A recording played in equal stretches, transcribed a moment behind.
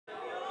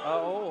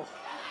Oh,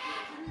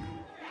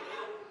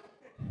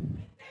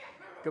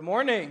 good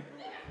morning.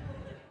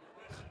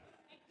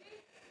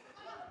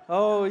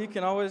 Oh, you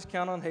can always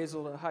count on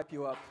Hazel to hype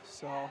you up,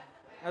 so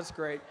that's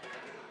great.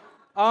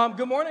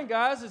 Good morning,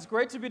 guys. It's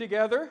great to be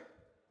together.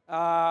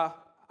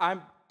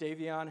 I'm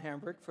Davion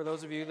Hambrick. For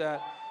those of you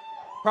that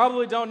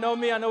probably don't know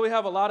me, I know we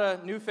have a lot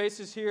of new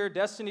faces here.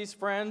 Destiny's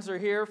friends are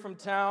here from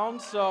town,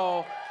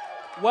 so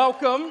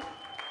welcome.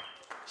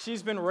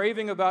 She's been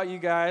raving about you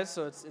guys,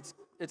 so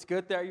it's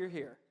good that you're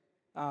here.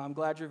 I'm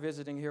glad you're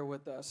visiting here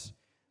with us.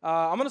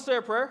 I'm going to say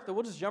a prayer, then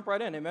we'll just jump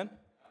right in. Amen?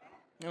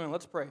 Amen.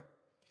 Let's pray.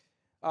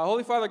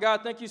 Holy Father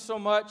God, thank you so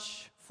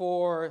much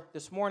for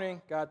this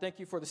morning. God, thank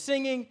you for the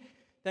singing.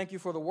 Thank you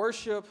for the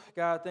worship.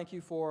 God, thank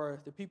you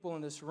for the people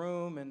in this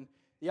room and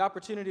the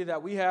opportunity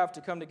that we have to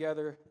come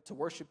together to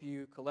worship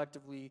you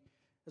collectively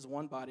as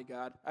one body,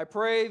 God. I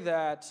pray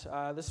that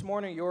this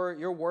morning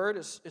your word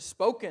is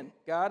spoken.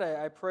 God,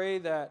 I pray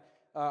that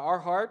our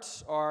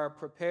hearts are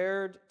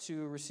prepared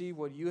to receive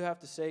what you have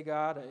to say,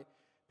 God. I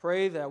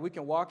pray that we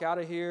can walk out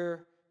of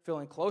here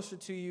feeling closer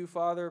to you,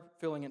 Father,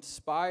 feeling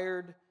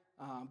inspired,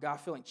 God,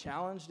 feeling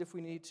challenged if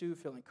we need to,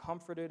 feeling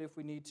comforted if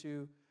we need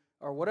to,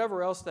 or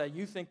whatever else that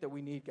you think that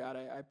we need, God.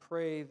 I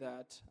pray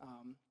that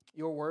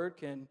your word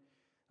can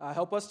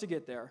help us to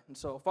get there. And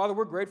so, Father,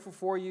 we're grateful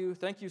for you.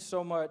 Thank you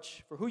so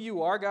much for who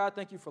you are, God.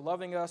 Thank you for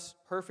loving us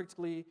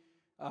perfectly,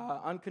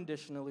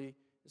 unconditionally.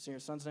 It's in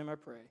your Son's name I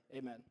pray.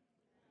 Amen.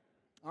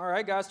 All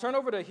right, guys, turn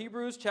over to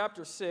Hebrews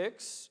chapter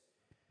 6.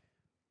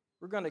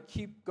 We're going to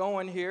keep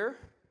going here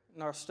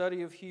in our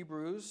study of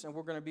Hebrews, and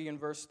we're going to be in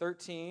verse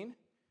 13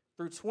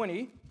 through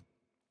 20.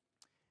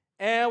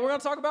 And we're going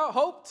to talk about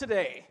hope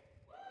today.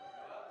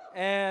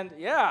 And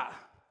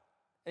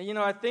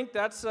I think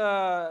that's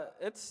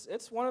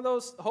it's one of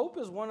those, hope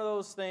is one of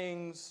those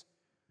things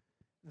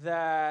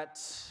that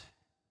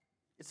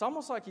it's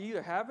almost like you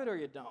either have it or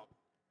you don't.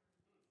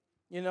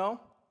 You know?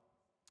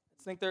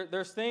 I think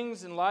there's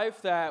things in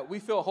life that we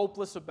feel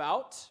hopeless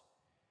about.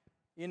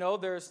 You know,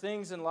 there's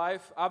things in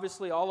life,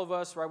 obviously all of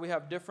us, right, we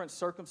have different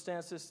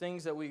circumstances,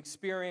 things that we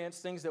experience,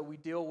 things that we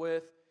deal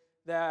with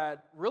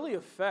that really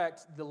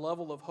affect the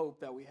level of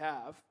hope that we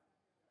have.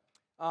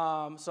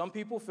 Some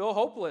people feel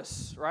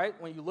hopeless, right?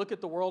 When you look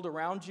at the world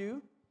around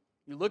you,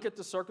 you look at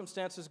the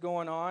circumstances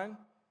going on,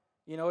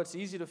 you know, it's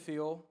easy to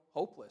feel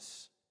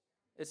hopeless.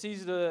 It's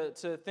easy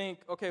to think,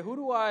 okay, who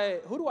do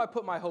I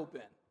put my hope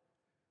in?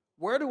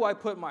 Where do I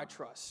put my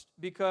trust?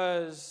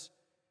 Because,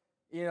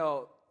 you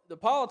know, the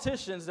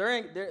politicians,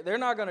 they're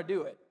not going to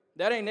do it.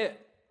 That ain't it,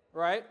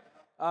 right?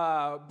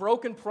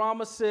 Broken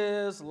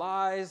promises,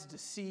 lies,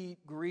 deceit,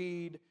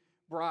 greed,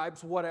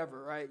 bribes,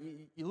 whatever, right?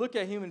 You look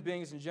at human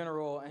beings in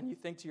general and you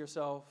think to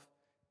yourself,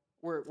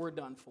 we're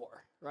done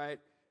for, right?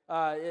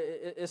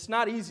 It's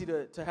not easy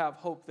to have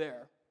hope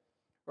there,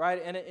 right?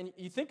 And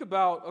you think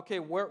about, okay,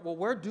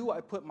 where do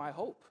I put my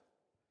hope?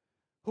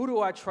 Who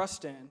do I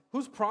trust in?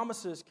 Whose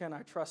promises can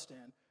I trust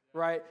in,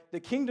 right? The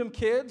kingdom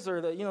kids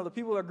or the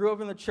people that grew up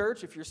in the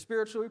church, if you're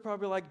spiritual, you're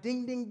probably like,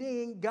 ding, ding,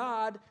 ding,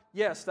 God.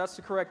 Yes, that's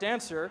the correct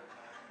answer.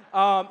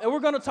 And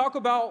we're going to talk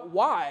about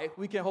why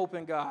we can hope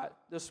in God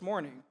this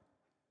morning,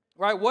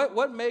 right?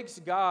 What makes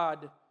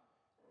God,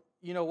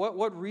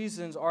 what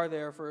reasons are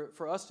there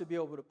for us to be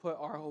able to put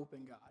our hope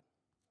in God?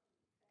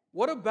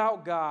 What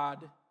about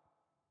God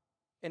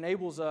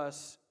enables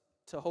us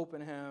to hope in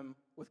Him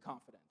with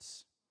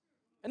confidence?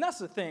 And that's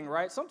the thing,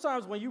 right?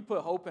 Sometimes when you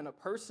put hope in a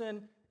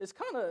person, it's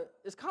kind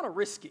of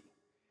risky.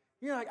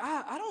 You're like,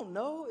 I don't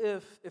know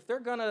if they're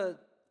gonna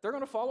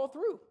follow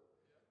through,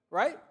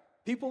 right?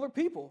 People are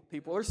people.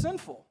 People are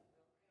sinful.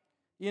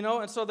 You know,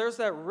 and so there's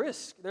that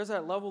risk. There's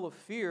that level of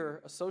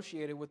fear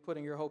associated with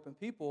putting your hope in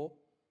people.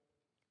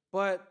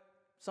 But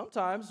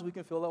sometimes we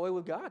can feel that way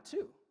with God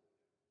too.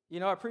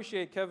 You know, I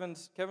appreciate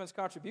Kevin's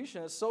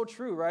contribution. It's so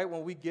true, right?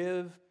 When we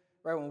give,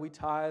 right, when we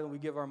tithe and we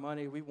give our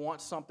money, we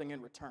want something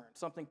in return,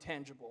 something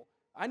tangible.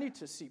 I need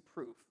to see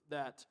proof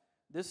that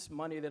this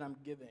money that I'm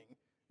giving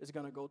is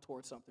going to go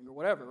towards something or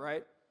whatever,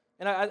 right?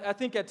 And I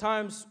think at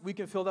times we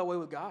can feel that way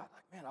with God.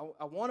 Like, man,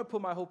 I want to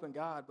put my hope in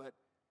God, but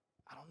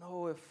I don't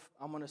know if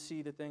I'm going to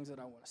see the things that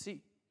I want to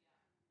see,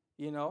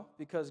 you know,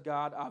 because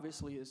God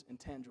obviously is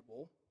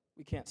intangible.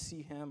 We can't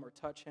see Him or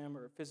touch Him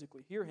or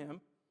physically hear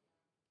Him.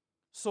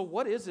 So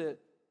what is it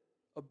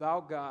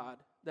about God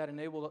that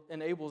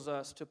enables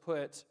us to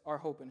put our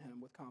hope in Him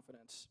with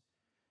confidence?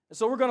 And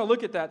so we're going to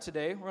look at that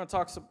today. We're going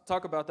to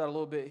talk about that a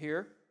little bit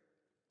here.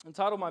 The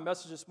title of my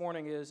message this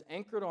morning is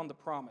Anchored on the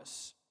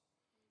Promise.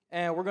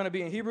 And we're going to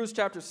be in Hebrews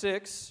chapter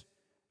 6,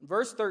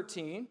 verse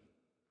 13.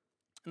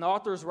 And the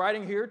author is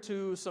writing here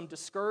to some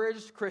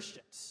discouraged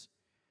Christians.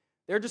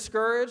 They're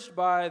discouraged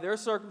by their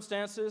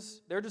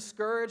circumstances. They're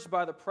discouraged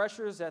by the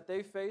pressures that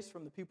they face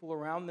from the people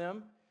around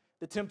them,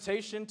 the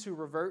temptation to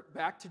revert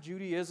back to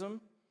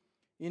Judaism.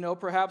 You know,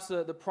 perhaps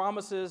the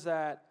promises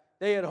that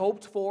they had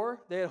hoped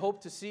for, they had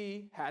hoped to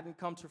see, hadn't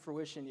come to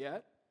fruition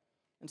yet.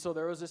 And so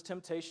there was this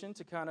temptation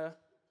to kind of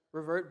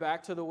revert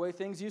back to the way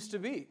things used to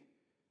be.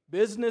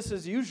 Business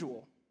as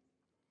usual.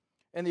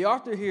 And the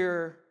author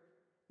here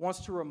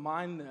wants to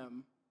remind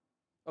them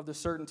of the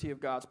certainty of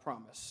God's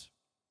promise.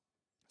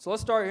 So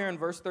let's start here in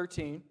verse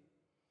 13.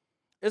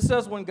 It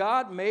says, when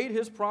God made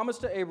his promise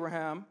to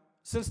Abraham,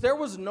 since there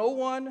was no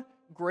one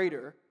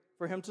greater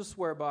for him to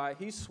swear by,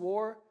 he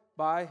swore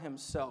by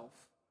himself,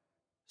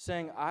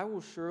 saying, I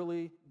will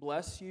surely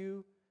bless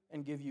you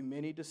and give you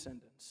many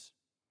descendants.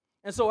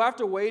 And so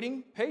after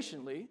waiting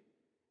patiently,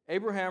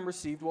 Abraham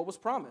received what was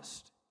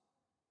promised.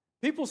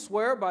 People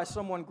swear by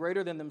someone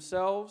greater than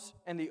themselves,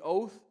 and the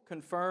oath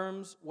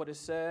confirms what is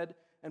said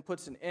and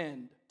puts an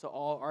end to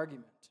all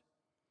argument.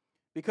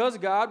 Because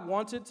God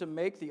wanted to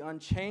make the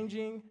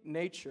unchanging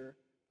nature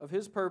of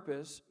his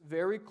purpose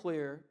very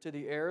clear to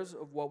the heirs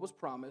of what was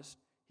promised,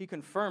 he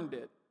confirmed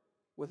it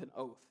with an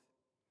oath.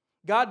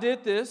 God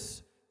did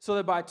this so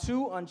that by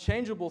two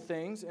unchangeable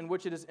things in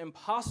which it is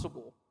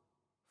impossible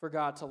for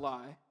God to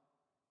lie,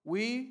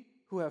 we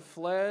who have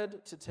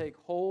fled to take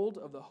hold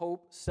of the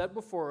hope set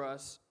before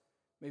us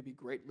may be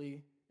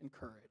greatly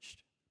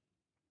encouraged.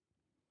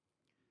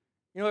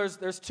 You know,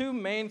 there's two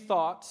main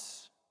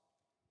thoughts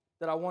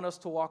that I want us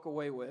to walk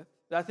away with,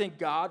 that I think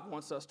God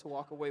wants us to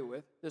walk away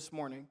with this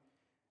morning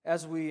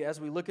as we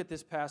look at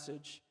this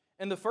passage.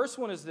 And the first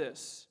one is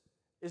this,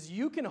 is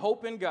you can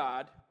hope in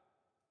God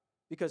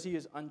because he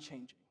is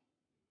unchanging.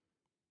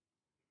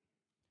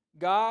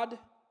 God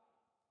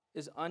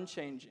is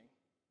unchanging.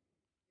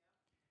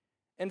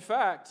 In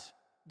fact,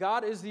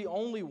 God is the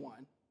only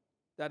one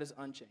that is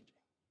unchanging.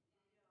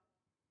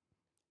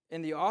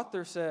 And the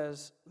author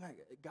says,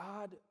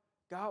 God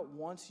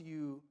wants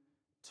you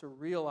to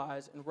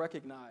realize and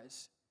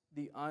recognize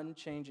the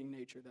unchanging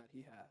nature that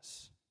he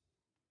has.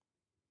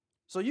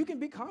 So you can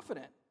be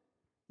confident.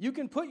 You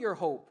can put your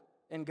hope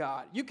in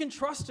God. You can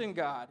trust in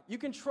God. You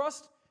can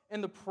trust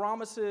in the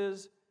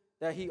promises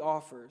that he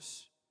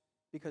offers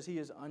because he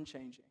is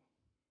unchanging.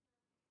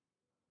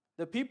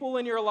 The people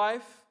in your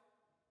life,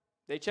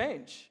 they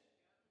change.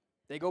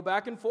 They go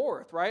back and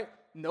forth, right?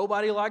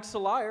 Nobody likes a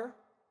liar.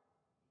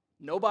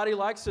 Nobody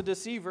likes a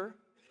deceiver.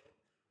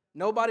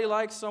 Nobody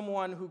likes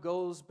someone who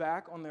goes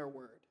back on their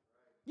word.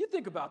 You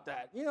think about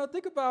that. You know,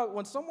 think about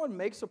when someone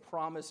makes a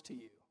promise to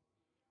you.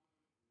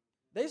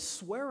 They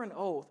swear an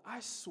oath. I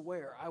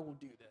swear I will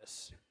do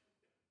this.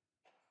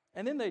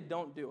 And then they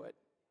don't do it.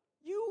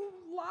 You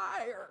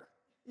liar.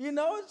 You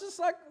know, it's just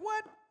like,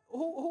 what?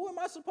 Who am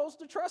I supposed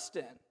to trust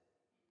in?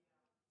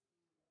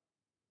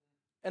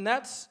 And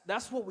that's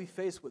what we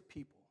face with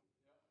people,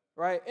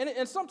 right?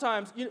 And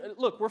sometimes,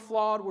 look, we're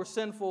flawed, we're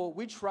sinful,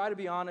 we try to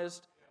be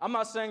honest. I'm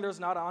not saying there's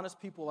not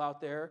honest people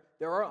out there.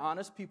 There are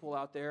honest people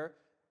out there.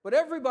 But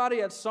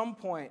everybody at some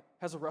point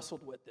has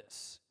wrestled with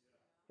this,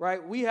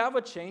 right? We have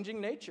a changing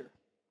nature.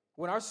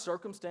 When our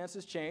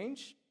circumstances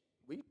change,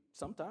 we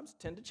sometimes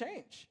tend to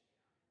change.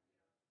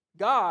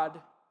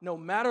 God, no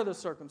matter the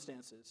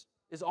circumstances,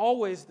 is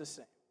always the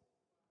same,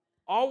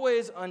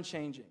 always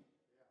unchanging.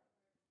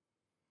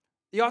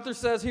 The author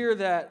says here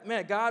that,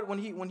 man, God,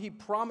 when he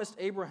promised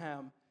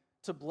Abraham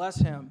to bless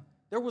him,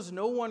 there was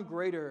no one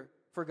greater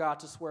for God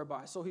to swear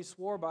by. So he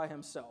swore by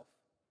himself.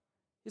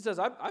 He says,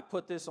 I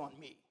put this on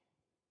me.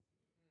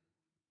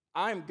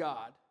 I'm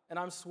God, and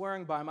I'm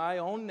swearing by my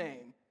own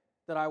name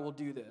that I will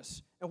do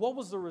this. And what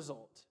was the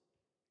result?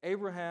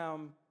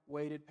 Abraham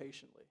waited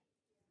patiently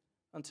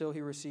until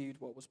he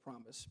received what was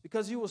promised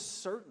because he was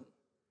certain.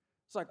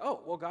 It's like,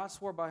 oh, well, God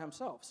swore by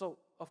himself, so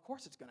of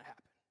course it's going to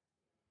happen.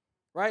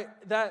 Right?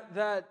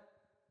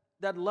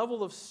 That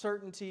level of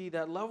certainty,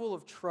 that level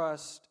of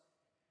trust,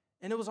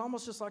 and it was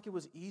almost just like it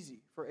was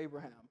easy for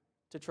Abraham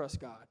to trust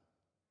God.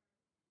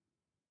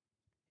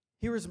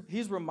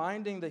 He's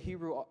reminding the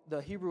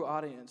Hebrew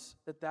audience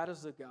that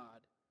is the God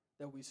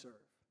that we serve.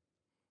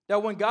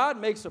 That when God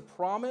makes a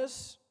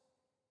promise,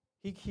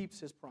 he keeps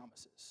his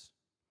promises.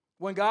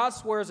 When God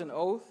swears an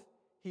oath,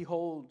 he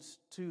holds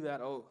to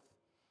that oath.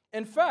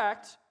 In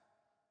fact,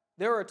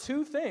 there are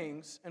two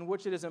things in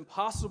which it is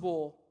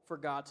impossible for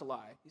God to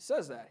lie. He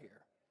says that here.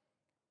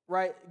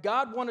 Right?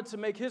 God wanted to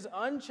make his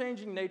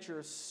unchanging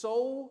nature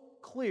so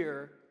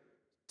clear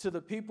to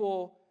the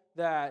people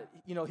that,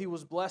 he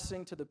was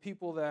blessing, to the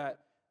people that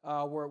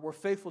were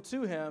faithful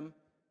to him,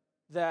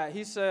 that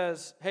he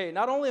says, hey,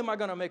 not only am I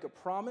going to make a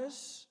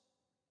promise,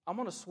 I'm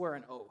going to swear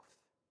an oath.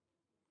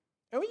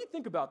 And when you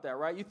think about that,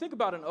 right, you think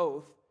about an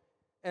oath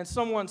and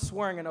someone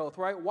swearing an oath,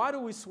 right? Why do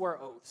we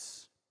swear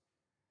oaths?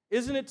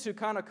 Isn't it to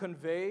kind of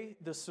convey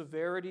the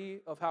severity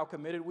of how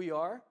committed we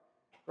are,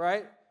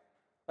 right?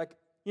 Like,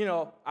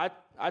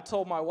 I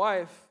told my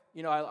wife,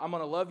 I'm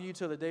going to love you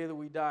till the day that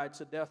we die,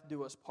 till death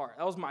do us part.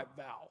 That was my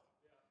vow,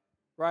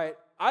 right?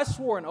 I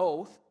swore an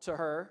oath to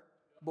her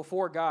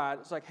before God.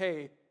 It's like,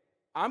 hey,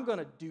 I'm going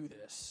to do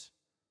this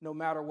no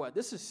matter what.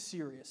 This is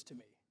serious to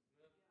me.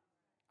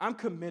 I'm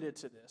committed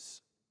to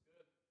this.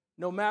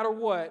 No matter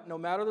what, no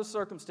matter the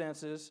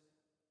circumstances,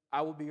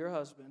 I will be your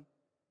husband,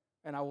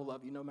 and I will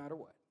love you no matter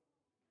what.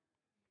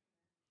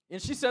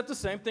 And she said the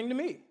same thing to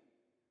me,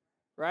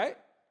 right?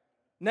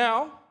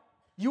 Now,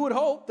 you would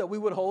hope that we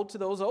would hold to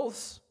those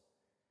oaths,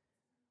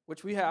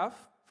 which we have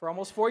for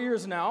almost 4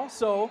 years now,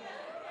 so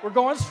we're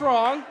going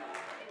strong.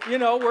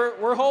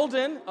 we're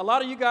holding. A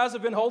lot of you guys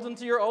have been holding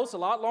to your oaths a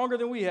lot longer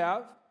than we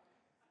have.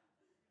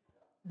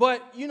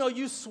 But,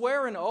 you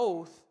swear an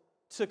oath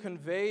to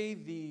convey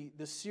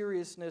the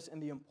seriousness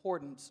and the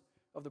importance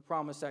of the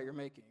promise that you're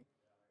making.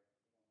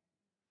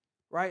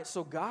 Right?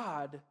 So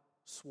God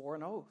swore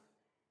an oath.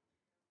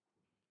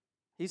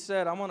 He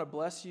said, I'm going to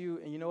bless you,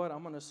 and you know what?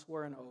 I'm going to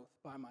swear an oath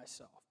by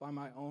myself, by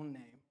my own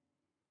name.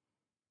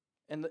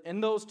 And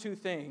in those two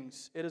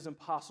things, it is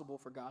impossible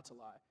for God to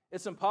lie.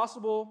 It's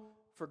impossible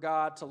for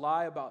God to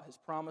lie about his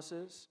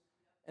promises,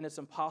 and it's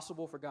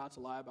impossible for God to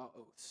lie about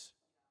oaths.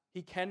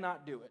 He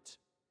cannot do it.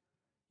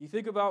 You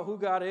think about who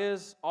God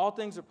is, all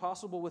things are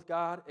possible with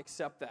God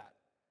except that.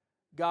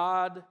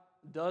 God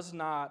does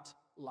not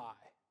lie.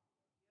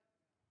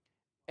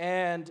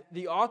 And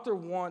the author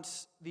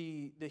wants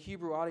the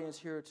Hebrew audience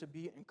here to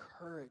be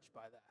encouraged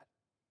by that.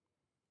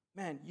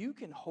 Man, you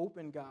can hope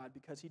in God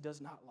because he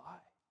does not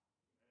lie.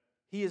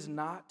 He is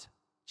not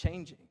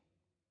changing.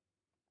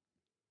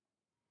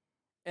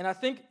 And I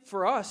think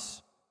for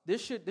us,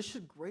 this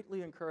should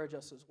greatly encourage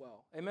us as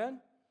well.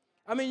 Amen?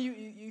 I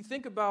mean, you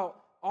think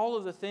about all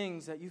of the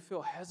things that you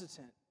feel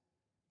hesitant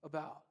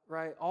about,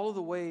 right? All of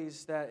the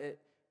ways that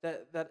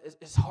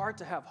it's hard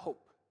to have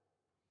hope.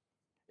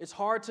 It's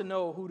hard to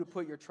know who to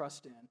put your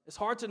trust in. It's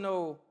hard to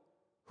know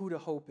who to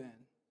hope in.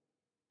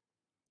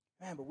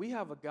 Man, but we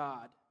have a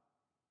God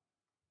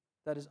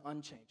that is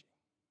unchanging.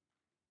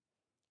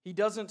 He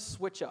doesn't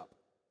switch up.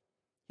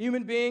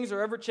 Human beings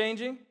are ever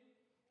changing,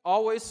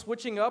 always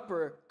switching up,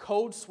 or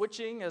code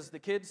switching, as the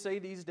kids say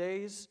these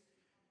days.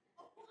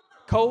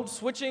 Code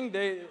switching,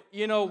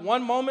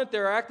 one moment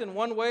they're acting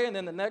one way, and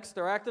then the next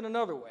they're acting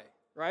another way,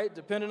 right?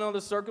 Depending on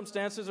the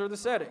circumstances or the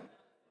setting.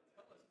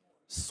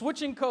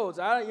 Switching codes.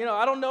 I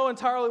don't know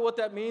entirely what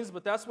that means,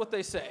 but that's what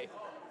they say.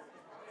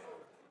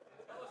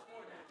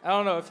 I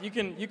don't know if you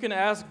can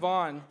ask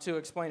Vaughn to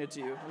explain it to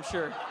you. I'm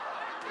sure.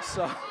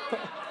 So.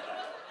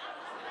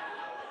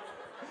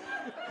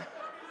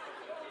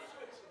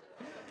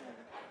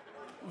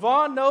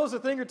 Vaughn knows a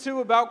thing or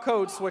two about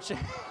code switching.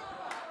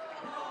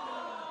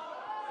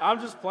 I'm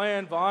just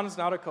playing. Vaughn is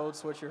not a code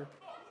switcher.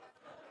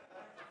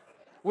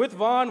 With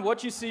Vaughn,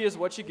 what you see is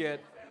what you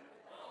get.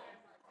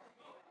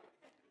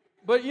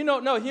 But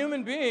no,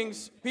 human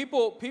beings,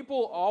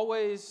 people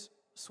always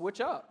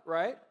switch up,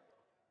 right?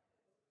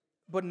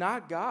 But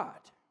not God.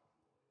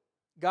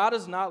 God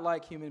is not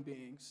like human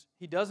beings.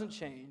 He doesn't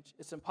change.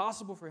 It's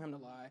impossible for him to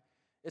lie.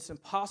 It's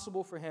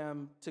impossible for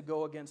him to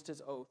go against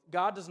his oath.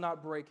 God does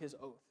not break his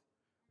oath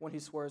when he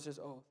swears his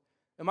oath.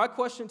 And my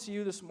question to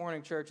you this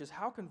morning, church, is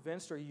how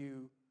convinced are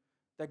you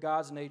that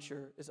God's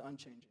nature is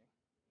unchanging?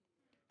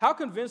 How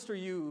convinced are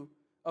you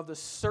of the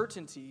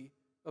certainty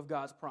of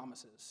God's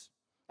promises?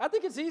 I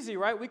think it's easy,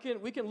 right? We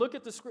can look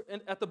at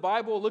the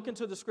Bible, look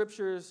into the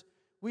scriptures.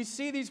 We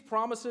see these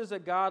promises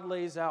that God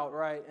lays out,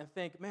 right, and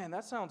think, man,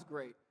 that sounds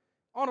great.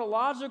 On a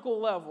logical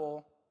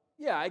level,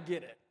 yeah, I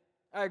get it.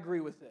 I agree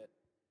with it.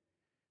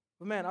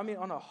 But man,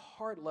 on a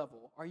heart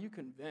level, are you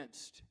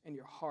convinced in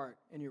your heart,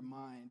 in your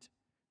mind,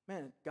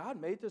 man,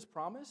 God made this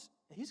promise,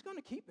 and he's going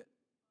to keep it.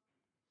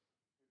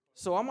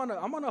 So I'm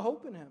gonna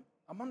hope in him.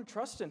 I'm going to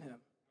trust in him.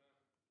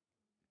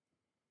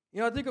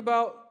 I think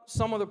about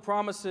some of the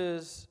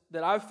promises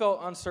that I've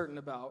felt uncertain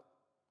about.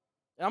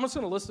 And I'm just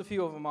going to list a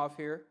few of them off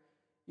here.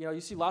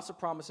 You see lots of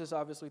promises,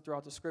 obviously,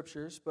 throughout the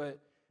scriptures, but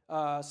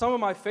some of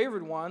my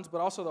favorite ones,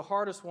 but also the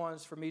hardest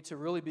ones for me to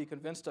really be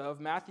convinced of,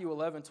 Matthew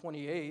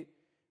 11:28,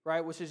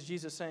 right, which is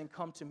Jesus saying,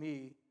 "Come to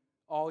me,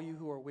 all you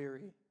who are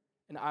weary,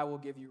 and I will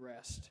give you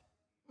rest."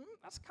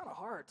 That's kind of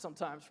hard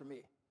sometimes for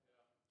me.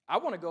 I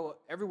want to go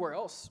everywhere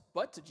else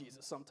but to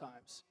Jesus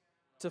sometimes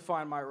to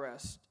find my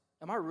rest.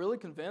 Am I really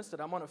convinced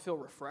that I'm going to feel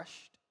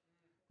refreshed,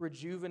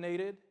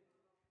 rejuvenated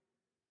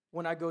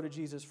when I go to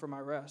Jesus for my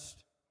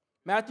rest?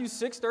 Matthew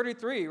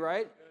 6:33,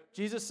 right?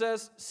 Jesus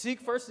says,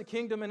 "Seek first the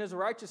kingdom and his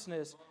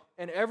righteousness,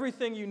 and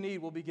everything you need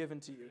will be given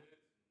to you."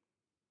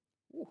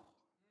 Ooh,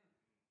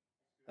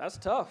 that's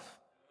tough.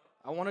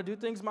 I want to do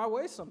things my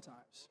way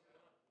sometimes.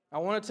 I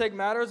want to take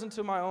matters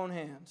into my own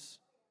hands.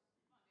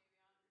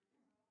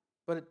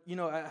 But,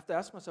 I have to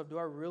ask myself, do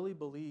I really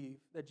believe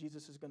that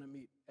Jesus is going to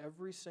meet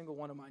every single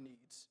one of my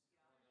needs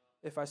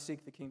if I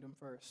seek the kingdom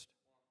first?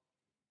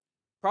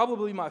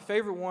 Probably my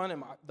favorite one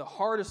and the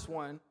hardest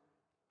one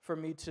for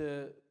me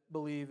to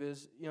believe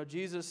is,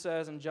 Jesus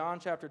says in John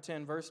chapter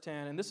 10, verse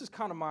 10, and this is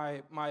kind of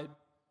my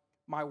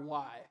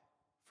why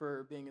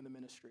for being in the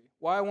ministry.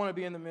 Why I want to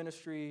be in the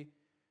ministry,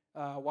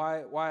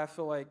 why I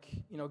feel like,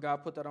 God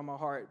put that on my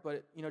heart.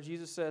 But,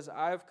 Jesus says,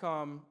 "I have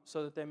come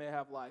so that they may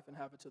have life and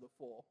have it to the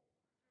full."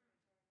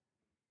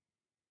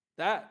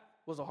 That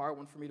was a hard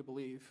one for me to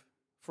believe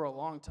for a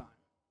long time.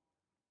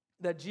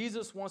 That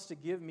Jesus wants to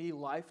give me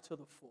life to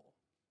the full.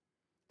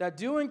 That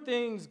doing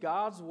things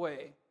God's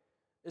way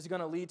is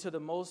going to lead to the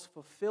most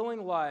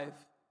fulfilling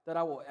life that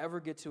I will ever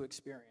get to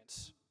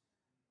experience.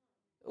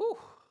 Ooh,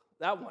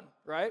 that one,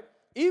 right?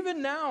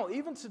 Even now,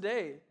 even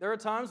today, there are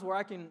times where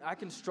I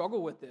can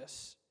struggle with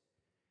this.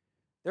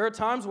 There are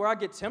times where I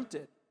get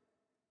tempted.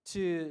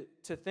 to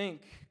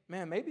think,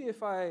 man, maybe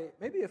if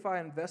I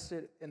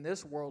invested in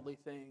this worldly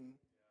thing,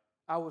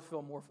 I would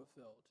feel more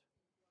fulfilled.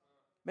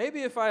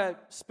 Maybe if I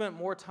spent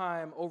more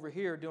time over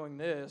here doing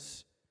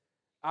this,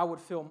 I would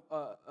feel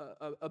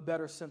a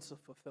better sense of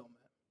fulfillment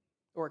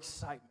or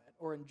excitement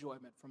or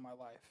enjoyment from my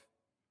life.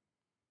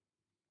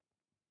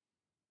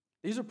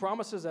 These are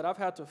promises that I've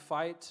had to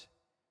fight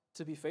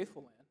to be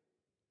faithful in.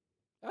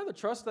 I have to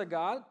trust that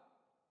God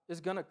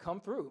is going to come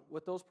through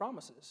with those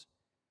promises.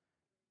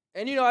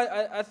 And,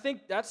 I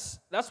think that's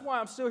why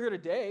I'm still here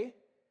today,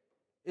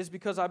 is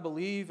because I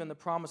believe in the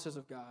promises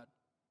of God.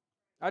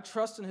 I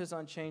trust in his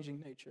unchanging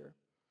nature.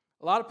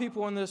 A lot of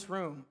people in this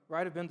room,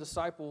 right, have been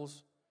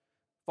disciples,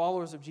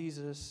 followers of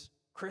Jesus,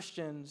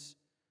 Christians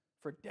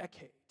for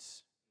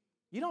decades.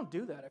 You don't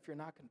do that if you're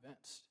not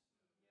convinced.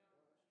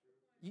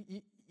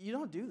 You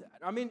don't do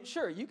that. I mean,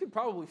 sure, you can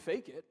probably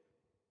fake it,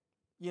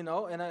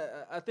 and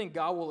I think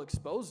God will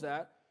expose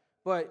that.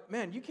 But,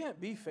 man, you can't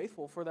be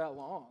faithful for that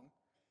long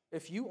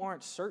if you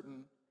aren't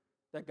certain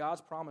that God's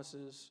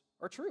promises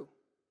are true.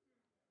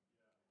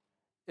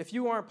 If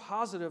you aren't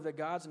positive that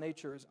God's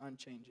nature is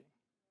unchanging.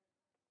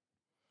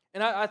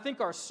 And I think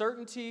our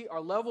certainty,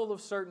 our level of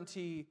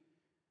certainty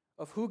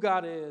of who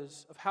God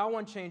is, of how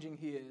unchanging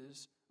he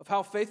is, of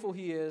how faithful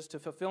he is to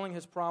fulfilling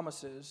his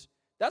promises,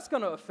 that's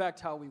going to affect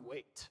how we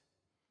wait.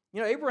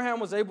 Abraham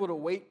was able to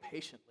wait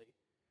patiently.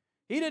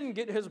 He didn't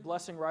get his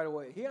blessing right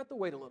away. He had to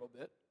wait a little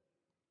bit.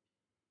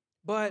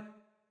 But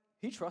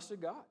he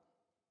trusted God.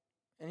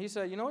 And he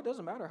said, it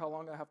doesn't matter how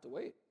long I have to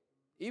wait.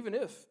 Even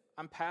if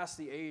I'm past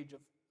the age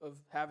of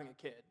having a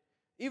kid.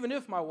 Even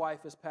if my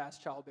wife is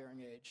past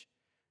childbearing age.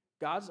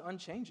 God's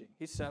unchanging.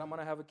 He said, I'm going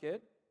to have a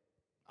kid.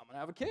 I'm going to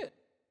have a kid.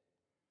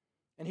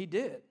 And he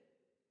did.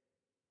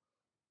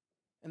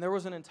 And there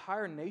was an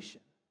entire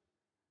nation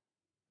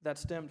that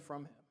stemmed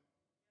from him.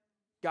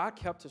 God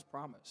kept his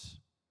promise.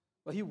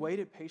 But he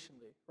waited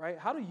patiently, right?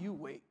 How do you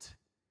wait?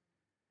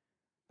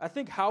 I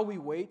think how we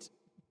wait,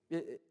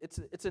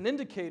 it's an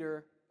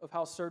indicator of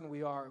how certain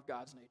we are of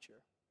God's nature.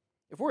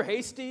 If we're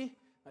hasty,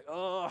 like,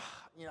 I'm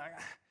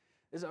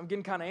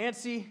getting kind of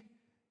antsy.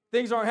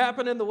 Things aren't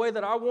happening the way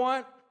that I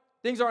want.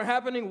 Things aren't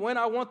happening when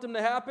I want them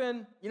to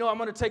happen. I'm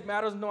going to take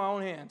matters into my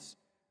own hands.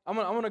 I'm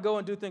going to go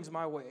and do things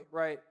my way,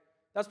 right?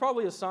 That's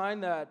probably a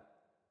sign that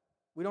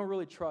we don't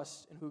really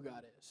trust in who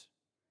God is.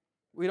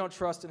 We don't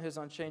trust in his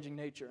unchanging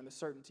nature and the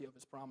certainty of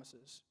his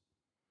promises.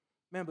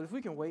 Man, but if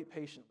we can wait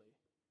patiently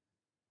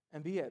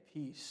and be at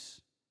peace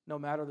no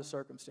matter the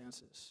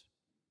circumstances,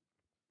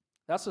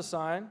 that's a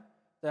sign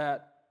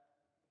that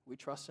we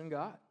trust in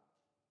God,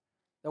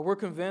 that we're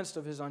convinced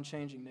of his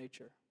unchanging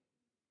nature.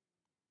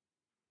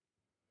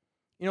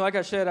 Like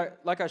I shared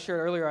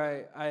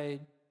earlier,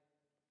 I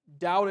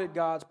doubted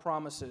God's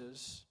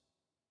promises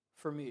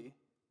for me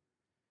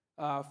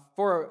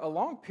for a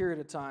long period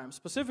of time,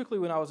 specifically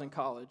when I was in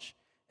college.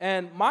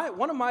 And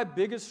one of my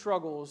biggest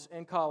struggles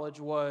in college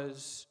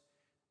was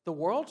the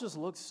world just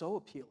looked so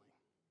appealing.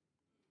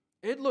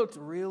 It looked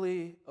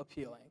really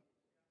appealing.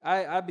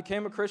 I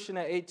became a Christian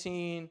at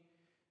 18,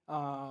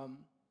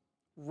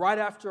 right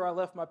after I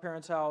left my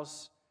parents'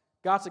 house.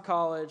 Got to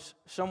college,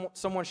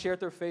 someone shared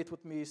their faith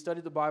with me,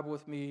 studied the Bible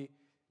with me,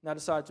 and I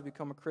decided to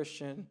become a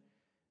Christian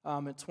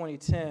in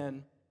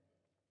 2010.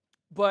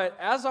 But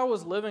as I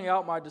was living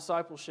out my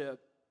discipleship,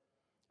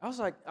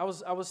 I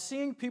was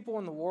seeing people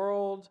in the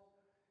world,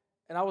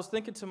 and I was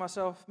thinking to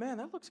myself, man,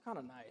 that looks kind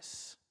of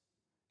nice.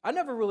 I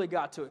never really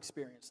got to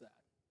experience that.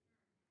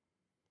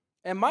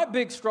 And my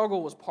big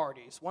struggle was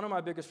parties. One of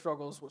my biggest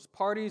struggles was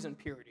parties and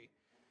purity.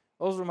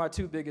 Those were my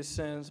two biggest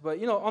sins.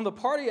 But, on the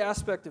party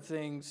aspect of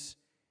things,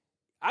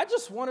 I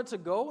just wanted to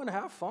go and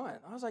have fun.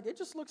 I was like, it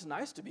just looks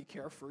nice to be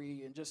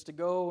carefree and just to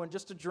go and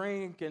just to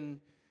drink and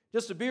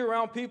just to be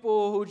around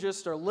people who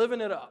just are living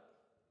it up.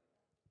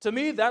 To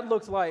me, that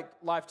looked like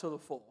life to the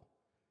full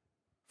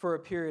for a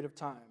period of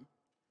time.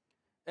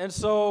 And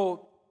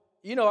so,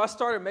 I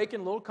started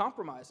making little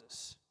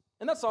compromises.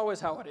 And that's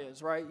always how it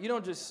is, right? You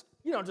don't just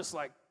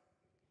like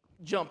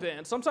jump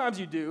in. Sometimes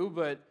you do,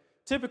 but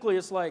typically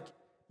it's like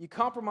you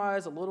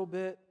compromise a little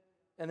bit,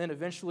 and then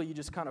eventually you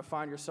just kind of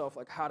find yourself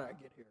like, how did I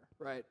get here,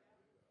 right?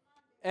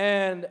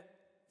 And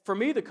for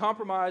me, the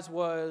compromise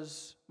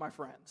was my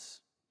friends.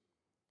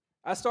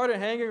 I started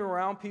hanging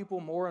around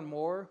people more and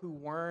more who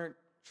weren't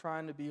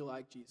trying to be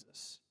like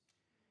Jesus.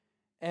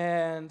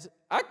 And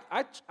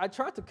I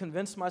tried to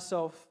convince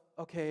myself,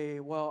 okay,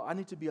 well, I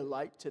need to be a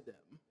light to them.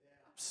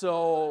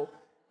 So,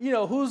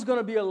 who's going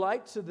to be a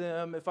light to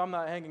them if I'm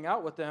not hanging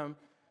out with them?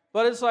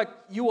 But it's like,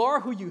 you are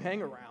who you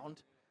hang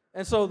around.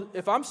 And so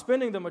if I'm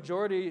spending the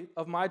majority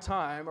of my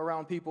time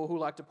around people who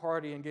like to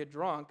party and get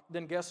drunk,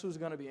 then guess who's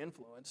going to be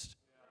influenced?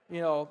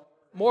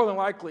 More than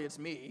likely it's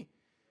me.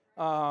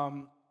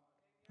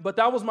 But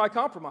that was my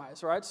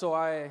compromise, right? So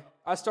I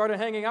started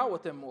hanging out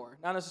with them more.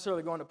 Not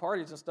necessarily going to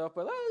parties and stuff,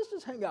 but let's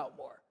just hang out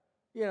more.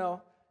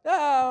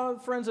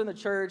 Friends in the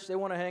church, they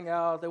want to hang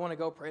out, they want to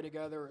go pray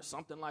together or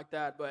something like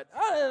that. But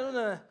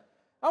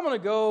I'm going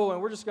to go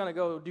and we're just going to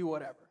go do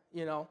whatever,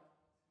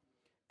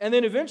 And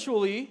then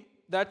eventually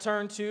that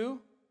turned to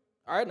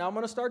All right, now I'm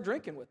going to start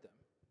drinking with them.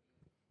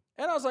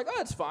 And I was like,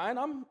 oh, it's fine.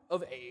 I'm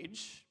of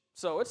age,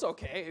 so it's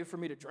okay for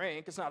me to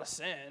drink. It's not a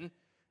sin,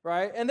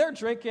 right? And they're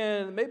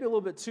drinking maybe a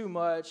little bit too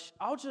much.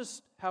 I'll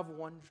just have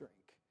one drink,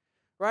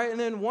 right? And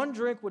then one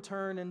drink would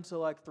turn into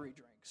like 3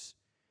 drinks.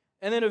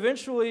 And then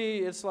eventually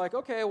it's like,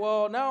 okay,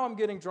 well, now I'm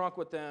getting drunk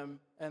with them,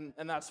 and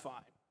that's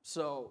fine.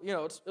 So,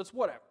 it's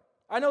whatever.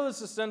 I know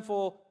this is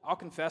sinful. I'll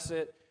confess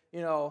it,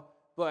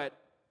 but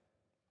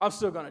I'm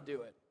still going to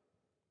do it.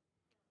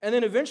 And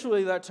then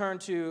eventually that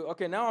turned to,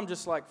 okay, now I'm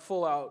just like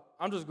full out.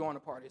 I'm just going to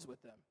parties with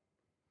them.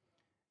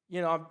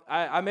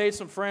 I made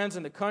some friends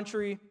in the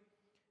country,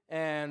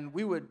 and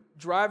we would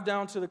drive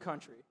down to the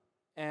country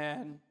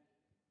and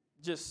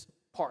just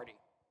party.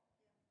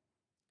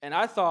 And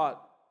I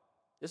thought,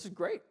 this is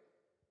great.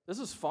 This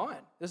is fun.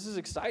 This is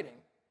exciting.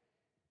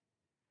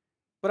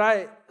 But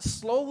I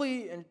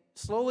slowly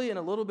and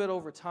a little bit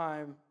over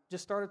time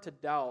just started to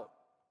doubt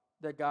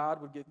that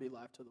God would give me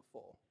life to the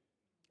full.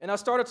 And I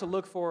started to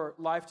look for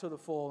life to the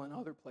full in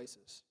other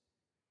places.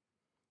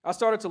 I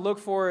started to look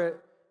for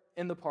it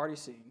in the party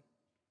scene.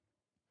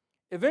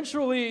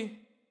 Eventually,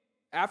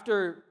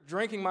 after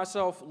drinking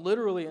myself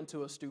literally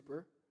into a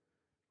stupor,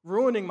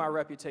 ruining my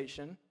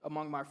reputation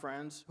among my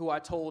friends who I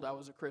told I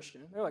was a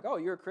Christian. They're like, oh,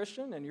 you're a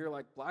Christian and you're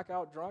like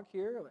blackout drunk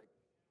here? Like,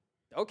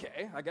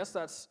 okay, I guess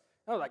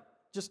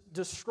just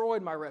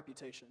destroyed my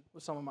reputation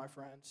with some of my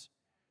friends.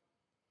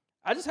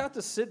 I just have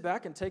to sit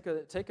back and take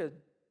a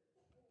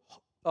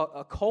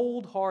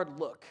cold, hard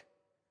look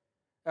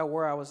at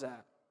where I was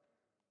at.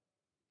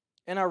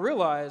 And I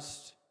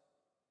realized,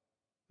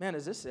 man,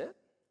 is this it?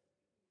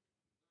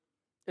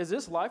 Is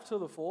this life to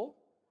the full?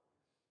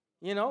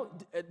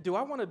 Do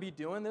I want to be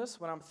doing this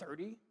when I'm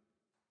 30,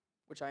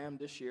 which I am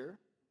this year?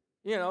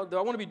 Do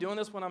I want to be doing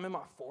this when I'm in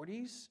my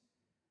 40s?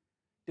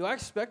 Do I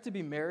expect to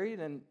be married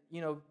and,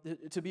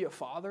 to be a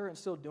father and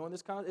still doing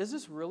this kind of, is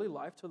this really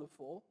life to the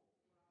full?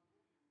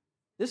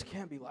 This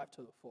can't be life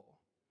to the full.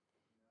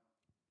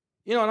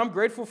 And I'm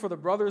grateful for the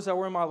brothers that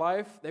were in my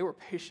life. They were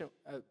patient.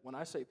 When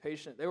I say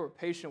patient, they were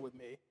patient with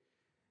me.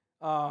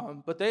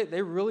 But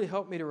they really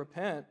helped me to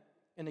repent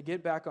and to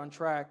get back on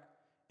track.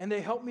 And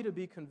they helped me to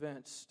be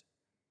convinced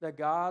that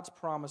God's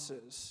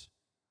promises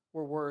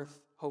were worth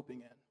hoping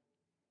in.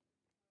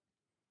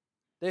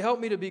 They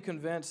helped me to be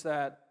convinced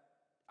that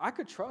I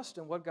could trust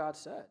in what God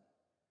said.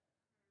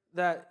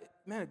 That,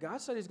 man,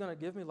 God said he's going to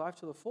give me life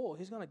to the full.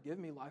 He's going to give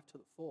me life to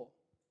the full.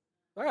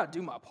 But I got to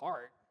do my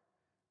part.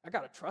 I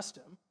got to trust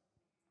him.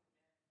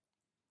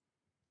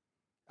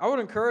 I would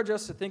encourage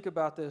us to think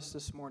about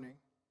this morning.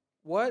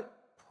 What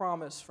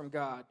promise from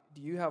God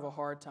do you have a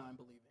hard time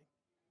believing?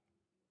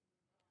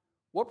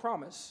 What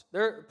promise?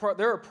 There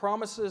are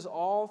promises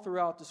all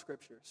throughout the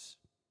Scriptures.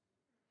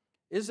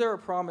 Is there a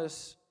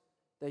promise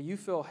that you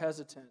feel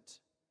hesitant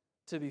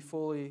to be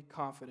fully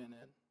confident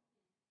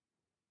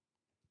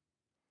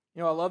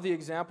in? I love the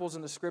examples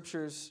in the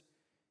Scriptures.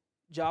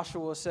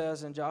 Joshua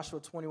says in Joshua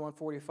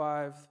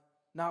 21:45,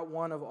 not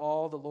one of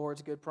all the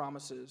Lord's good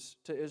promises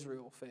to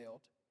Israel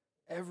failed.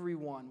 Every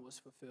one was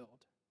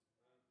fulfilled.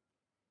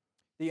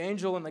 The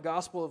angel in the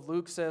Gospel of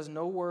Luke says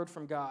no word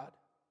from God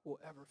will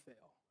ever fail.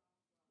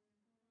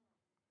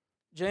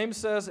 James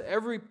says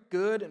every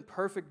good and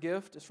perfect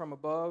gift is from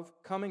above,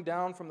 coming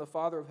down from the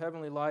Father of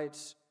heavenly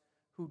lights,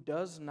 who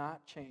does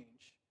not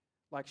change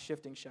like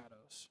shifting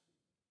shadows.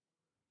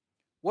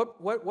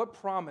 What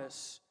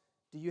promise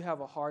do you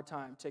have a hard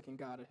time taking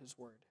God at his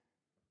word?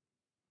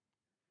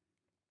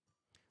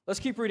 Let's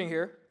keep reading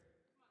here.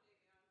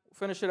 We'll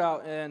finish it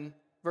out in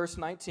verse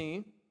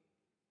 19. It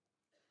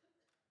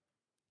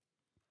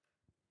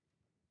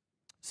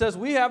says,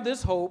 we have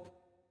this hope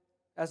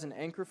as an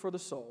anchor for the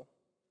soul,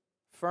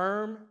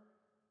 firm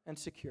and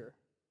secure.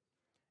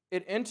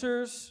 It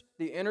enters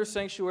the inner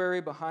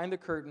sanctuary behind the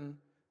curtain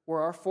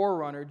where our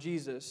forerunner,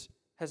 Jesus,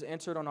 has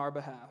entered on our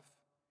behalf.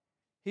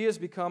 He has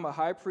become a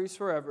high priest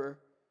forever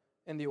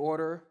in the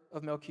order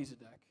of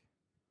Melchizedek.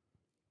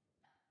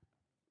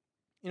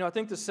 I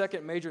think the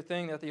second major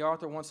thing that the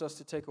author wants us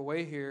to take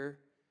away here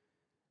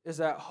is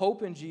that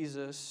hope in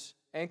Jesus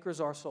anchors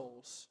our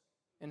souls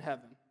in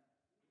heaven.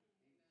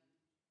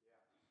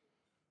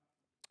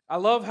 I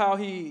love how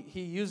he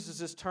uses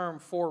this term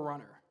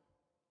forerunner.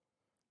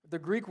 The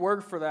Greek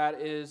word for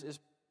that is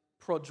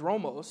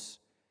prodromos,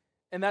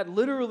 and that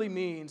literally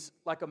means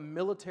like a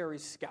military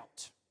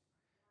scout.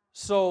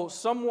 So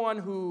someone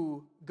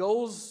who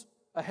goes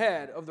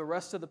ahead of the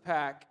rest of the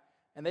pack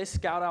and they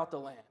scout out the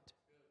land.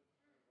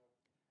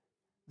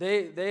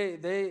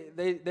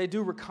 They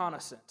do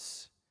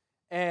reconnaissance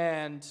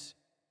and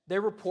they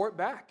report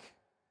back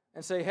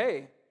and say,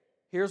 hey,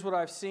 here's what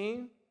I've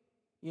seen.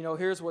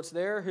 Here's what's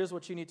there. Here's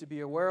what you need to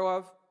be aware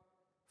of.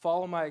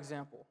 Follow my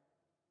example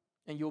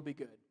and you'll be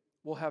good.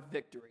 We'll have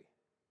victory.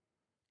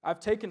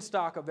 I've taken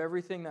stock of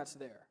everything that's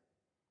there.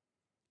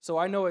 So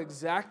I know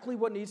exactly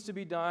what needs to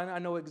be done. I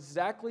know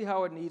exactly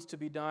how it needs to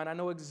be done. I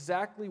know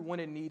exactly when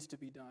it needs to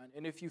be done.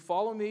 And if you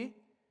follow me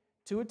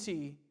to a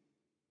T,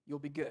 you'll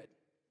be good.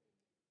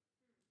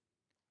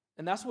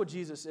 And that's what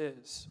Jesus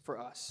is for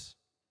us.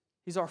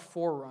 He's our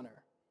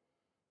forerunner.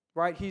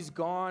 right? He's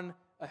gone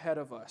ahead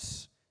of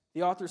us.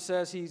 The author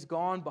says he's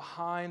gone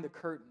behind the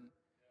curtain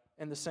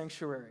in the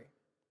sanctuary.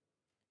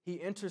 He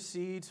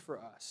intercedes for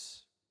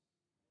us.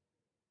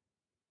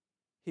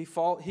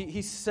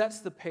 He sets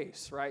the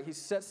pace, right? He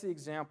sets the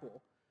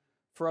example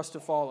for us to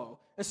follow.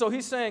 And so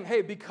he's saying,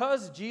 hey,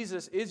 because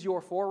Jesus is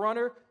your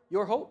forerunner,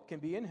 your hope can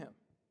be in him.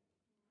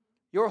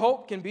 Your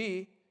hope can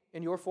be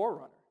in your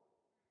forerunner,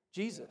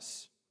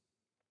 Jesus.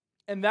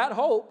 And that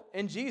hope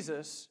in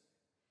Jesus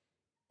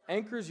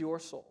anchors your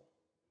soul.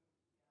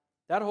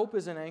 That hope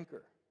is an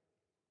anchor.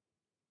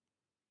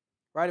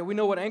 Right? And we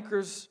know what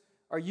anchors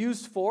are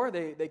used for.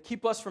 They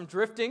keep us from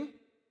drifting.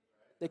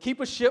 They keep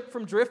a ship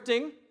from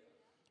drifting.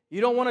 You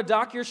don't want to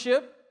dock your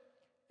ship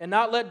and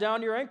not let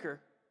down your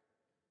anchor,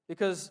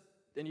 because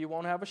then you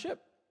won't have a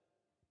ship.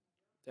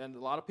 Then a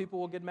lot of people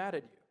will get mad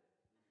at you.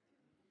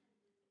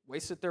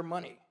 Wasted their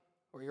money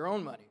or your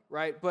own money,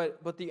 right?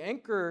 But the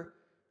anchor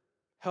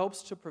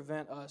helps to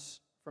prevent us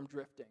from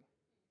drifting.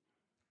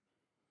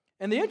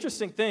 And the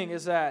interesting thing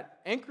is that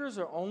anchors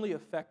are only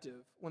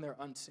effective when they're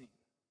unseen.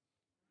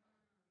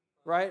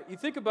 Right? You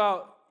think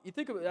about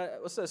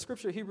what's that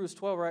scripture, Hebrews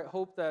 12, right?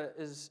 Hope that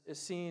is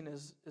seen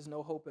is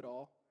no hope at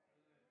all.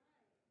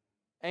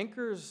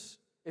 Anchors,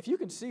 if you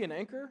can see an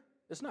anchor,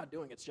 it's not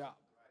doing its job.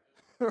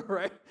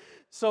 Right?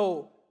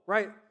 So,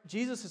 right,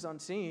 Jesus is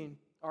unseen.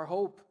 Our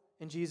hope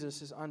in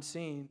Jesus is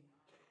unseen.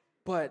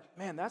 But,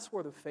 man, that's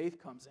where the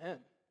faith comes in.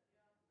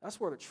 That's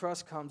where the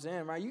trust comes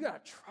in, right? You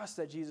got to trust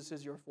that Jesus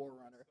is your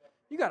forerunner.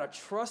 You got to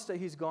trust that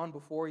he's gone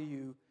before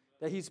you,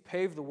 that he's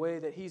paved the way,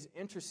 that he's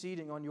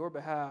interceding on your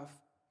behalf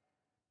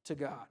to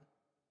God.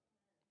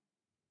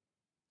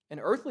 And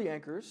earthly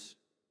anchors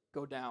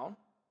go down,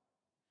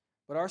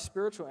 but our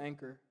spiritual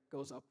anchor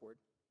goes upward.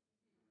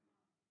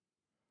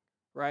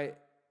 Right?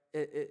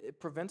 It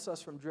prevents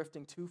us from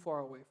drifting too far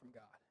away from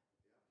God.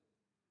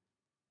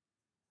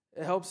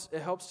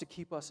 It helps to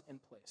keep us in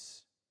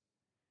place.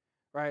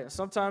 Right?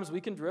 Sometimes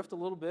we can drift a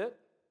little bit,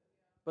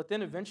 but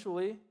then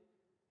eventually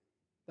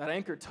that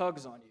anchor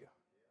tugs on you.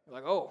 You're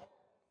like, oh,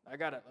 I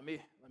got it. Let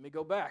me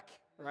go back.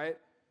 Right?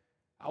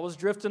 I was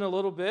drifting a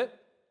little bit.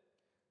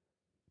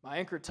 My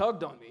anchor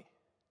tugged on me.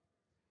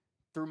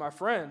 Through my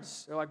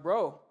friends. They're like,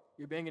 bro,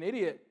 you're being an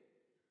idiot.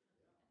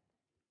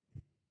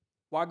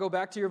 Why go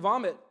back to your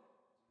vomit?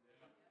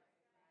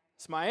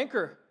 It's my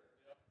anchor.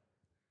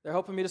 They're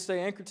helping me to stay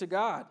anchored to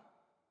God.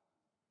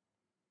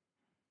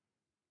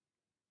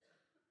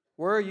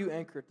 Where are you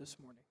anchored this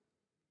morning?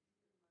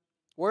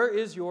 Where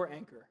is your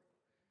anchor?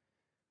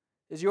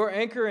 Is your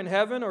anchor in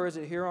heaven, or is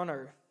it here on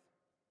earth?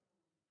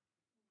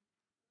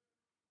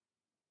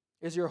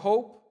 Is your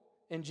hope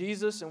in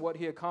Jesus and what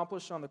he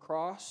accomplished on the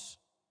cross,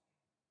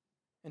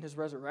 in his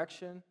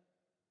resurrection,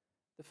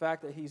 the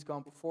fact that he's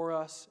gone before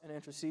us and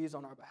intercedes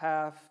on our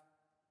behalf,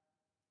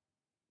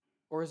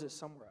 or is it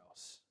somewhere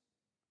else?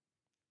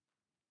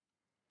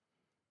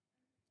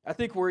 I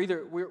think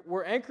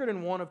we're anchored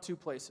in one of two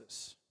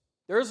places.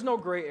 There is no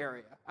gray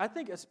area. I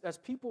think as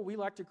people, we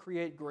like to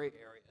create gray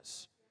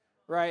areas,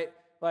 right?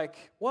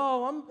 Like,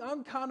 well,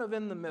 I'm kind of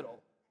in the middle.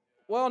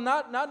 Well,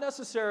 not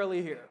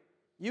necessarily here.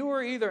 You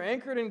are either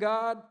anchored in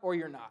God or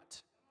you're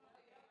not.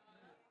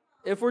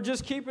 If we're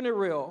just keeping it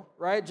real,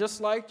 right?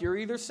 Just like you're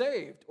either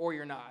saved or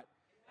you're not.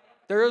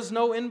 There is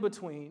no in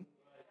between.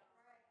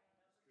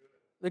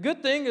 The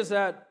good thing is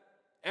that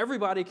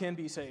everybody can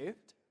be saved.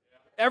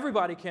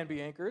 Everybody can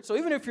be anchored. So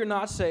even if you're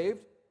not saved,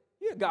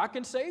 God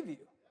can save you.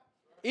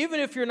 Even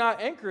if you're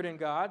not anchored in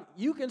God,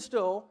 you can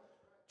still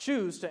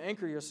choose to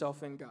anchor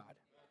yourself in God.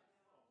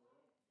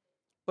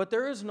 But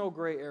there is no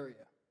gray area.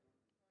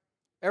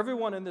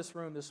 Everyone in this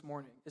room this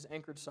morning is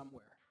anchored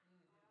somewhere.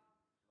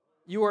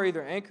 You are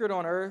either anchored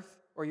on earth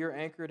or you're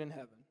anchored in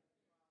heaven.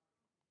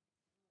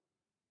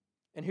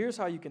 And here's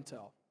how you can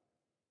tell.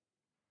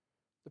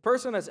 The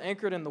person that's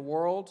anchored in the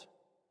world,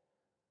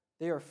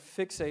 they are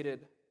fixated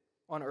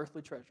on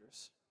earthly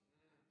treasures,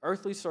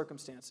 earthly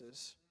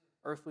circumstances,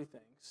 earthly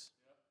things.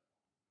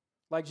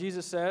 Like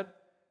Jesus said,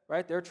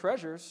 right, their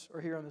treasures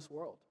are here in this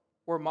world,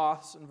 where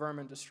moths and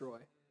vermin destroy.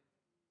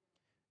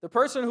 The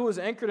person who is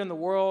anchored in the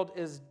world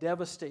is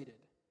devastated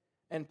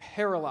and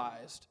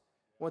paralyzed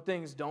when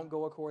things don't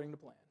go according to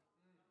plan.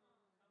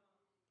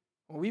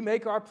 When we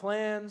make our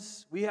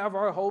plans, we have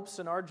our hopes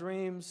and our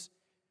dreams,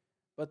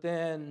 but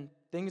then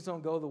things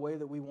don't go the way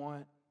that we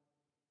want,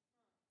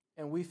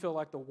 and we feel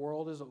like the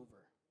world is over.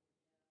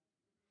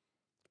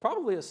 It's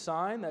probably a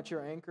sign that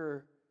your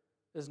anchor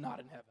is not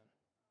in heaven.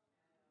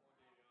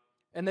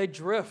 And they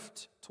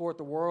drift toward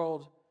the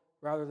world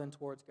rather than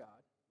towards God.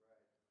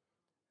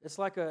 It's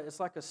like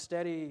a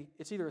steady,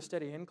 it's either a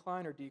steady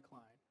incline or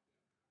decline.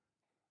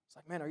 It's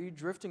like, man, are you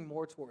drifting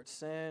more towards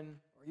sin,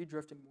 or are you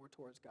drifting more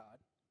towards God?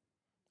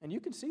 And you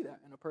can see that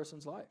in a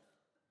person's life.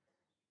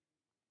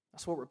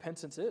 That's what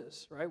repentance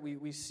is, right?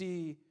 We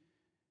see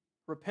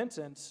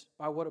repentance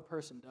by what a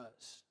person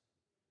does.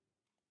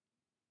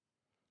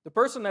 The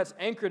person that's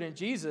anchored in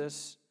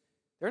Jesus,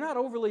 they're not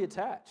overly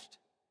attached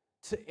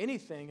to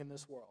anything in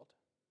this world.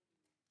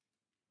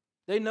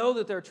 They know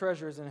that their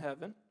treasure is in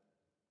heaven.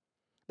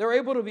 They're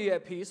able to be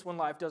at peace when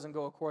life doesn't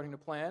go according to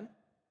plan.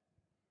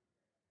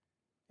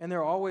 And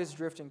they're always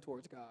drifting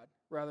towards God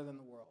rather than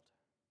the world.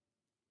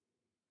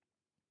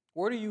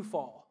 Where do you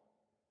fall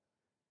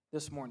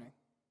this morning?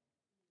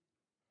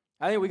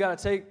 I think we got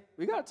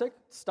to take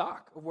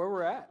stock of where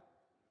we're at.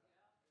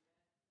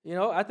 You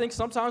know, I think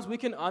sometimes we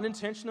can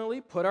unintentionally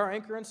put our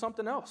anchor in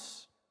something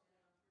else.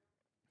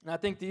 And I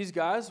think these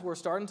guys were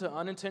starting to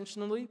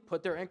unintentionally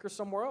put their anchor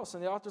somewhere else.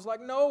 And the author's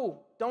like,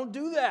 no, don't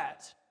do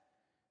that.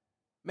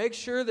 Make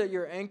sure that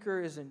your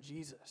anchor is in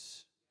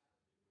Jesus.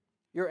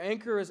 Your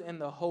anchor is in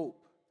the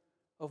hope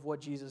of what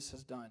Jesus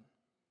has done.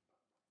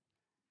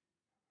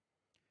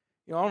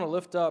 You know, I want to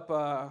lift up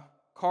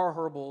Carl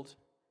Herbold.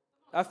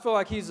 I feel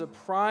like he's a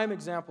prime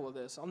example of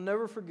this. I'll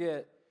never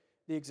forget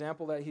the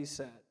example that he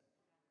set.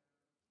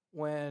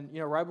 When, you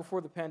know, right before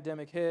the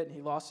pandemic hit and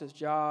he lost his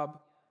job.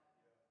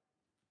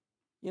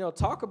 You know,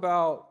 talk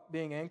about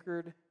being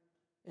anchored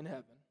in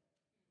heaven.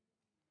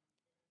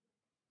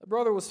 The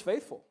brother was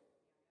faithful.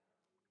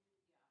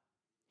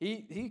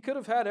 He could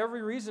have had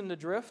every reason to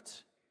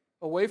drift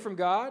away from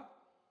God.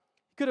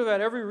 He could have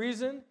had every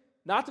reason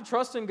not to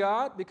trust in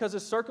God because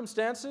his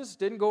circumstances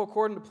didn't go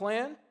according to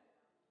plan.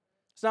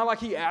 It's not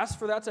like he asked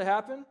for that to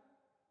happen.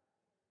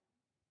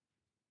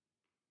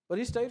 But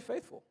he stayed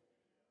faithful.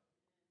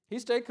 He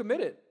stayed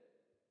committed.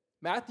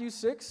 Matthew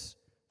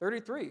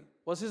 6:33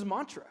 was his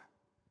mantra.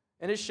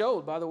 And it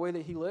showed by the way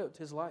that he lived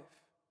his life.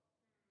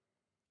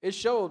 It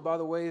showed by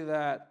the way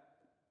that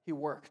he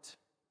worked.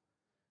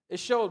 It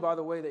showed by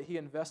the way that he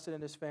invested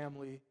in his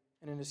family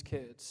and in his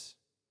kids.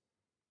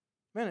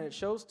 Man, and it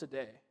shows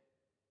today.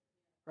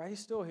 Right?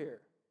 He's still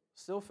here.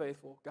 Still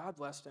faithful. God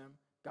blessed him.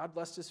 God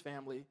blessed his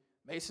family.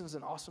 Mason's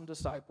an awesome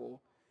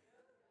disciple.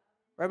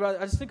 Right? But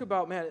I just think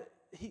about, man,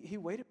 he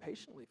waited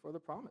patiently for the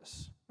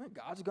promise. Man,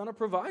 God's going to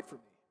provide for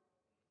me.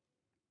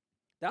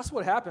 That's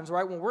what happens,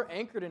 right? When we're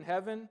anchored in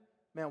heaven,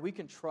 man, we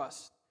can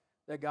trust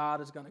that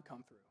God is going to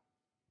come through.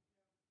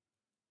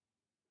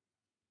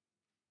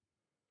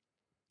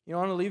 You know,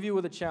 I want to leave you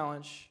with a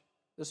challenge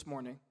this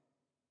morning.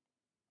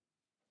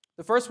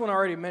 The first one I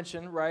already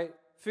mentioned, right?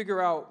 Figure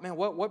out, man,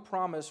 what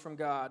promise from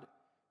God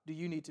do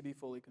you need to be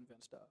fully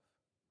convinced of?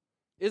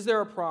 Is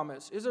there a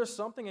promise? Is there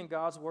something in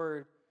God's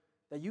word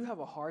that you have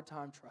a hard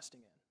time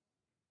trusting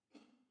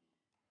in?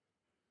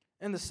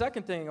 And the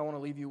second thing I want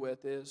to leave you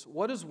with is,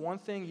 what is one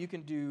thing you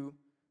can do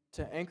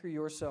to anchor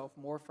yourself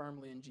more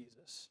firmly in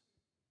Jesus?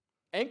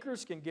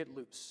 Anchors can get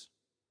loose.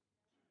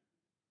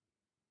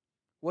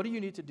 What do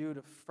you need to do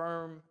to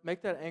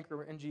make that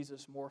anchor in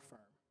Jesus more firm?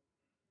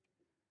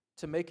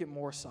 To make it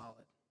more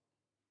solid.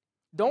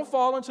 Don't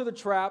fall into the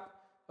trap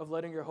of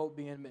letting your hope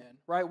be in men,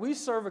 right? We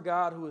serve a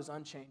God who is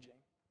unchanging.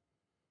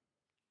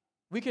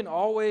 We can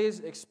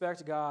always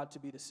expect God to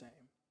be the same.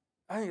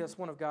 I think that's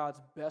one of God's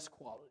best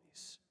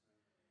qualities.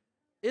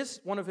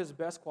 It's one of his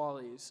best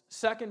qualities,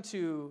 second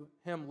to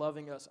him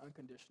loving us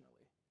unconditionally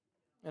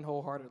and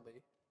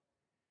wholeheartedly.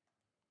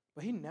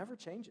 But he never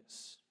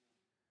changes.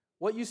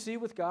 What you see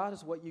with God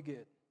is what you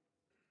get.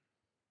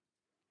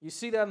 You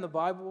see that in the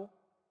Bible,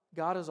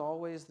 God is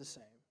always the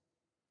same.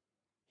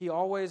 He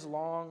always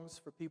longs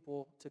for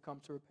people to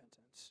come to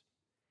repentance.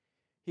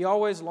 He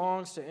always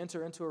longs to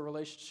enter into a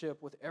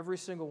relationship with every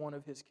single one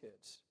of his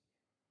kids.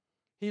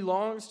 He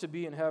longs to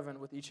be in heaven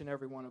with each and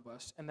every one of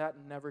us, and that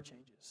never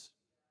changes.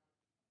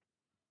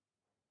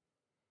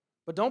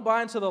 But don't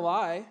buy into the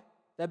lie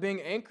that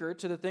being anchored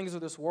to the things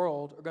of this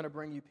world are going to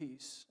bring you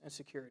peace and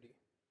security.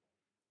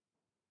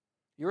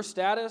 Your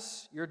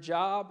status, your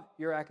job,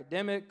 your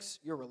academics,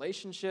 your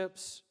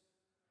relationships,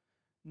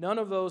 none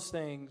of those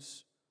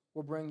things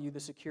will bring you the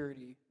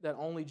security that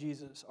only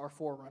Jesus, our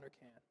forerunner,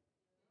 can.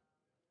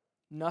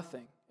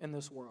 Nothing in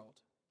this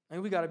world. I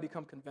think we got to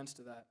become convinced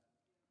of that.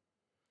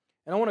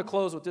 And I want to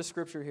close with this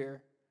scripture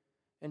here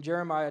in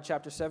Jeremiah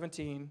chapter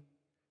 17,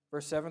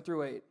 verse 7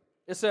 through 8.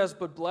 It says,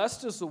 "But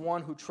blessed is the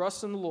one who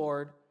trusts in the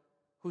Lord,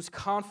 whose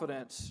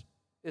confidence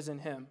is in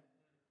him.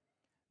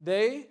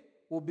 They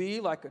will be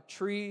like a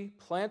tree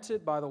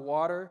planted by the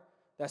water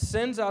that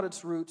sends out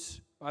its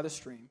roots by the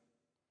stream.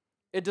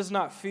 It does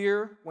not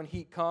fear when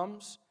heat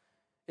comes.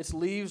 Its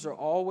leaves are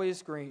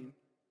always green.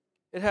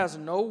 It has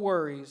no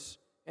worries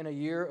in a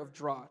year of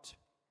drought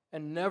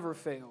and never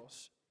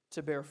fails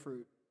to bear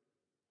fruit."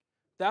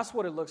 That's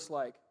what it looks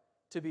like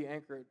to be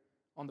anchored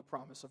on the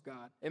promise of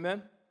God.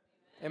 Amen?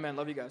 Amen.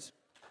 Love you guys.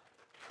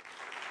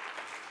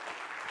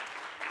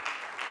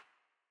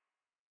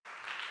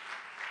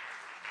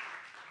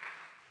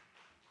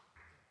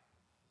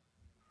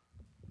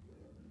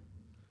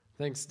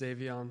 Thanks,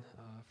 Davion,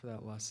 for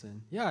that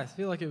lesson. Yeah, I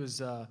feel like it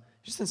was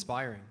just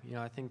inspiring. You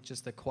know, I think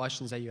just the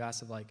questions that you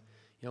asked of like,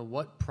 you know,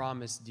 what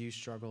promise do you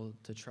struggle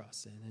to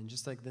trust in? And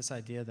just like this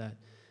idea that,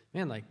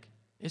 man, like,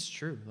 it's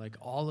true. Like,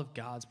 all of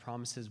God's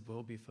promises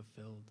will be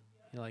fulfilled.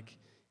 You know, like,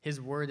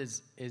 his word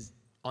is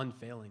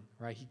unfailing,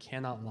 right? He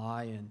cannot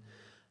lie. And,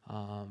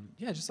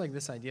 yeah, just like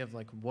this idea of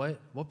like,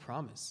 what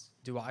promise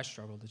do I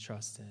struggle to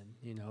trust in?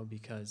 You know,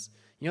 because,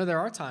 you know, there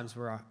are times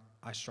where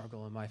I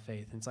struggle in my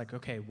faith. And it's like,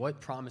 okay,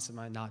 what promise am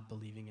I not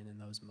believing in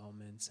those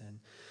moments? And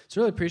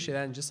so really appreciate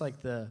that. And just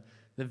like the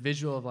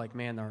visual of like,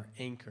 man, our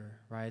anchor,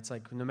 right? It's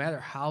like no matter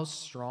how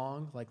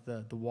strong, like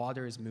the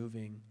water is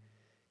moving,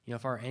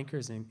 if our anchor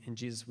is in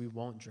Jesus, we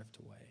won't drift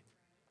away.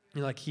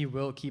 Like he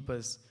will keep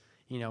us,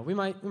 we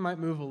might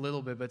move a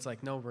little bit, but it's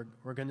like, no,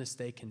 we're going to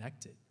stay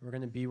connected. We're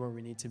going to be where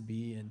we need to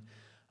be. And,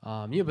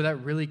 but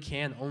that really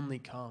can only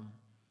come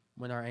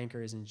when our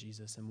anchor is in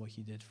Jesus and what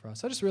he did for us.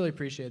 So I just really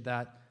appreciate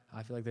that.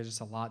 I feel like there's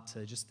just a lot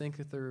to just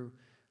think through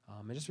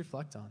and just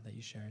reflect on that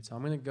you shared. So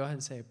I'm going to go ahead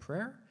and say a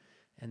prayer,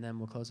 and then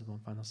we'll close with one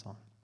final song.